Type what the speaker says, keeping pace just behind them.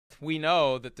we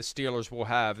know that the Steelers will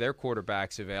have their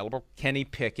quarterbacks available. Kenny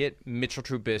Pickett, Mitchell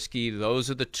Trubisky,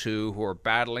 those are the two who are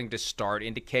battling to start.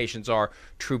 Indications are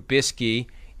Trubisky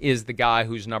is the guy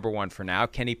who's number one for now.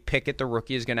 Kenny Pickett, the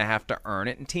rookie, is going to have to earn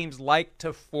it, and teams like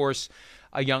to force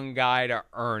a young guy to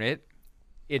earn it.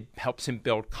 It helps him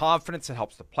build confidence. It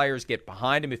helps the players get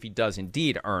behind him if he does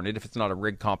indeed earn it, if it's not a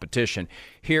rigged competition.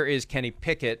 Here is Kenny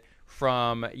Pickett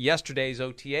from yesterday's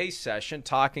OTA session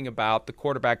talking about the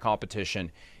quarterback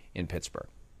competition in Pittsburgh.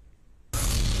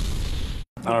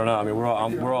 I don't know. I mean,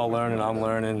 we're all learning. I'm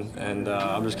learning, and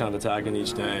I'm just kind of attacking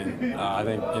each day. I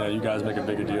think you guys make a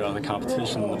bigger deal out of the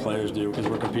competition than the players do because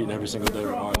we're competing every single day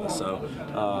regardless. So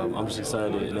I'm just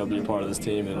excited to be a part of this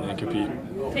team and compete.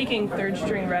 Taking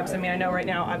third-string reps. I mean, I know right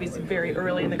now, obviously, very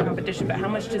early in the competition, but how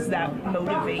much does that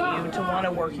motivate you to want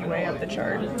to work your way up the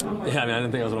chart? Yeah, I mean, I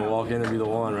didn't think I was going to walk in and be the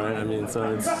one, right? I mean,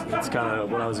 so it's kind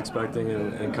of what I was expecting,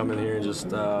 and come in here and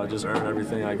just earn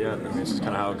everything I get. I mean, it's just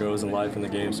kind of how it goes in life in the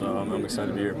game. So I'm excited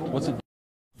to be here. What's it?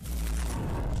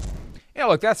 Yeah,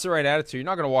 look, that's the right attitude. You're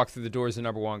not going to walk through the door as the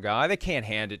number one guy. They can't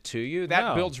hand it to you.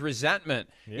 That builds resentment.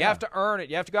 Yeah. You have to earn it.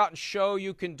 You have to go out and show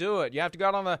you can do it. You have to go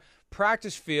out on the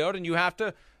practice field, and you have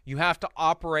to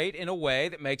operate in a way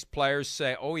that makes players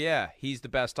say, oh, yeah, he's the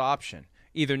best option,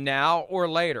 either now or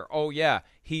later. Oh, yeah,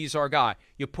 he's our guy.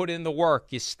 You put in the work.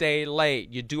 You stay late.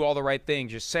 You do all the right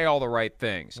things. You say all the right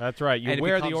things. That's right. You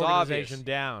wear the organization obvious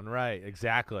down. Right,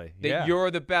 exactly. That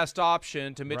you're the best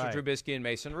option to Mitchell Trubisky and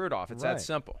Mason Rudolph. It's that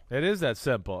simple. It is that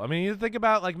simple. I mean, you think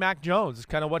about like Mac Jones. It's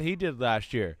kind of what he did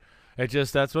last year.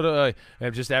 That's what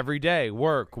just every day,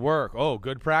 work. Oh,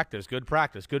 good practice.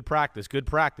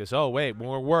 Oh, wait,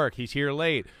 more work. He's here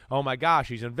late. Oh, my gosh,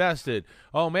 he's invested.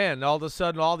 Oh, man, all of a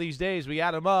sudden, all these days, we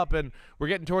add him up, and we're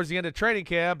getting towards the end of training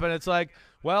camp, and it's like,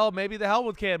 well, maybe the hell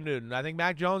with Cam Newton. I think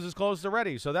Mac Jones is close to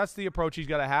ready. So that's the approach he's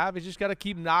got to have. He's just got to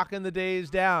keep knocking the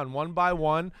days down one by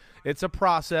one. It's a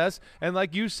process. And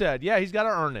like you said, yeah, he's got to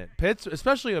earn it.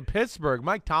 Especially in Pittsburgh.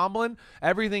 Mike Tomlin,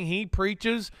 everything he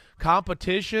preaches,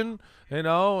 competition,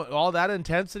 all that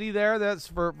intensity there, that's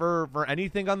for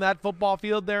anything on that football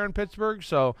field there in Pittsburgh.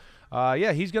 So,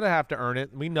 yeah, he's going to have to earn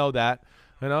it. We know that.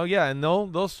 And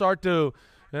they'll start to,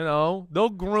 they'll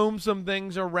groom some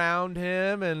things around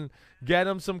him and get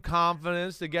him some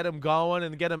confidence to get him going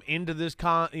and get him into this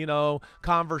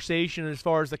conversation as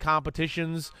far as the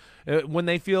competitions when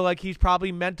they feel like he's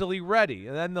probably mentally ready,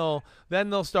 and then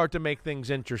they'll start to make things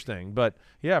interesting. But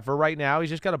yeah, for right now, he's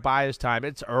just got to buy his time.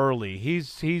 It's early.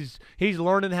 He's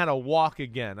learning how to walk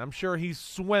again. I'm sure he's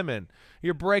swimming.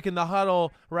 You're breaking the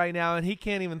huddle right now, and he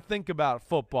can't even think about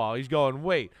football. He's going,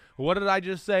 wait, what did I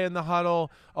just say in the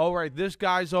huddle? Oh, right, this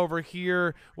guy's over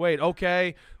here. Wait,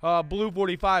 okay, blue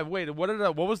 45. Wait,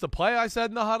 what was the play I said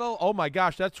in the huddle? Oh, my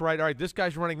gosh, that's right. All right, this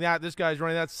guy's running that. This guy's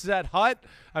running that. Set hut.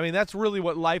 I mean, that's really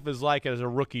what life is like as a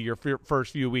rookie your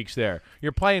first few weeks there.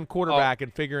 You're playing quarterback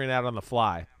and figuring it out on the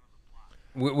fly.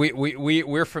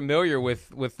 We're familiar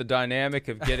with the dynamic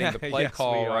of getting the play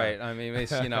call right. I mean,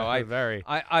 it's,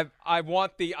 I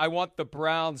want the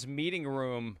Browns meeting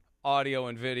room audio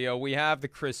and video. We have the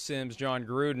Chris Simms, John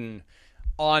Gruden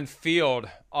on field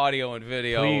audio and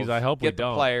video. Please, I hope we don't get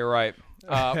the play right.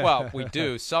 Well, we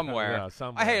do somewhere. Yeah,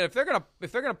 somewhere. Hey, if they're gonna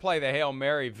play the Hail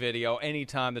Mary video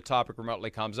anytime the topic remotely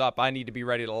comes up, I need to be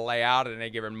ready to lay out at any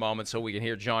given moment so we can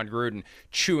hear John Gruden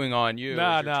chewing on you.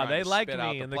 No, they like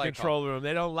me in the control room.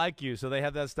 They don't like you, so they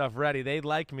have that stuff ready. They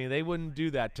like me. They wouldn't do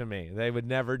that to me. They would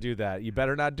never do that. You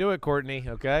better not do it, Courtney.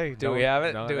 Okay? Do we have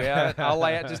it? I'll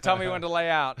lay it. Just tell me when to lay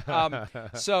out. Look,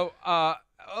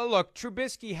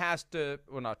 Trubisky has to.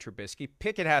 Well, not Trubisky.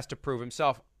 Pickett has to prove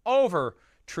himself over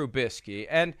Trubisky,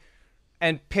 and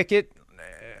Pickett,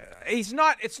 it's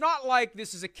not like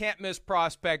this is a can't-miss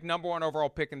prospect, number one overall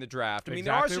pick in the draft. I mean,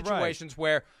 there are situations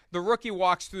where the rookie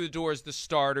walks through the door as the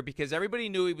starter because everybody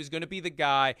knew he was going to be the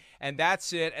guy, and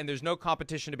that's it, and there's no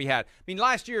competition to be had. I mean,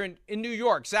 last year in New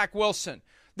York, Zach Wilson,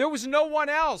 there was no one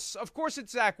else. Of course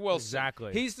it's Zach Wilson.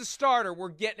 Exactly. He's the starter. We're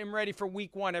getting him ready for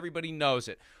week one. Everybody knows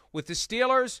it. With the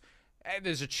Steelers,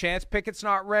 there's a chance Pickett's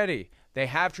not ready. They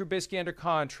have Trubisky under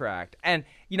contract. And,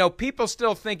 people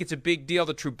still think it's a big deal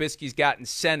that Trubisky's got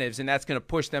incentives and that's going to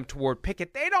push them toward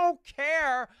Pickett. They don't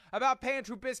care about paying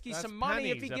Trubisky some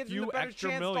money if he gives them a better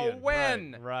chance to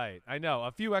win. Right. I know.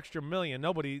 A few extra million.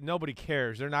 Nobody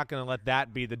cares. They're not going to let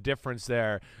that be the difference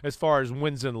there as far as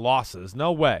wins and losses.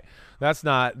 No way. That's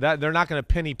not that. They're not going to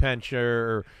penny pinch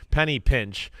or penny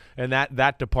pinch in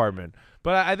that department.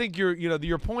 But I think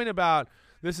your point about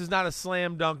this is not a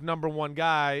slam dunk number one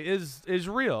guy is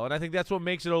real. And I think that's what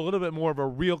makes it a little bit more of a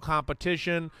real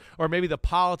competition, or maybe the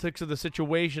politics of the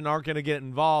situation aren't going to get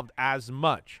involved as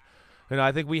much.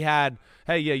 I think we had,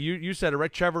 hey, yeah, you said it,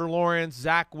 right? Trevor Lawrence,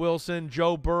 Zach Wilson,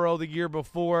 Joe Burrow the year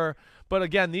before. But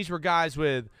again, these were guys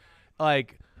with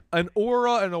like an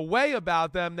aura and a way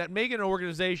about them that make an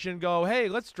organization go, hey,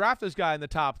 let's draft this guy in the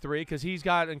top 3 because he's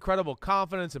got incredible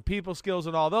confidence and people skills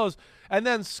and all those. And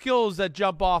then skills that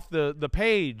jump off the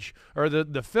page or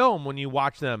the film when you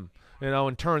watch them,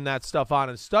 and turn that stuff on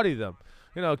and study them.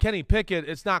 Kenny Pickett,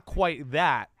 it's not quite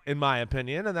that, in my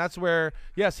opinion, and that's where,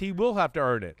 yes, he will have to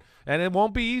earn it. And it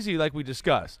won't be easy like we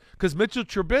discussed because Mitchell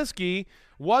Trubisky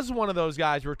was one of those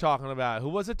guys we're talking about who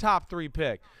was a top 3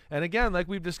 pick. And again, like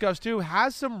we've discussed too,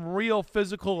 has some real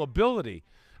physical ability.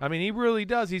 I mean, he really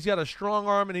does. He's got a strong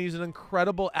arm, and he's an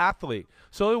incredible athlete.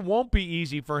 So it won't be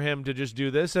easy for him to just do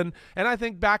this. And I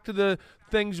think back to the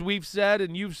things we've said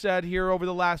and you've said here over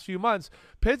the last few months,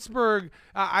 Pittsburgh,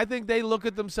 I think they look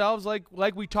at themselves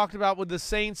like we talked about with the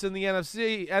Saints in the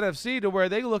NFC, to where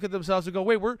they look at themselves and go,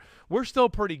 wait, we're still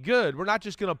pretty good. We're not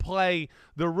just going to play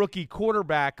the rookie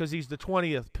quarterback because he's the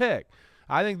 20th pick.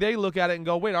 I think they look at it and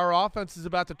go, wait, our offense is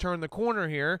about to turn the corner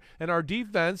here, and our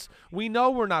defense, we know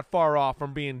we're not far off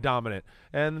from being dominant.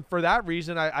 And for that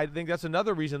reason, I think that's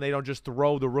another reason they don't just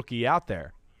throw the rookie out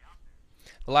there.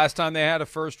 The last time they had a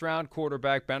first-round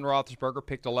quarterback, Ben Roethlisberger,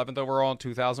 picked 11th overall in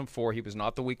 2004. He was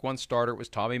not the Week 1 starter. It was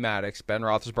Tommy Maddox. Ben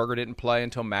Roethlisberger didn't play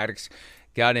until Maddox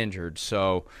got injured.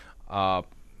 So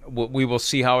we will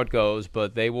see how it goes,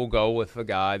 but they will go with a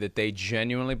guy that they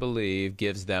genuinely believe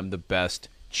gives them the best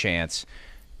chance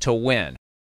to win.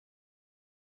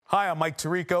 Hi, I'm Mike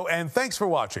Tirico, and thanks for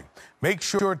watching. Make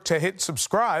sure to hit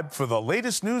subscribe for the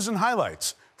latest news and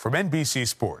highlights from NBC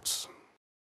Sports.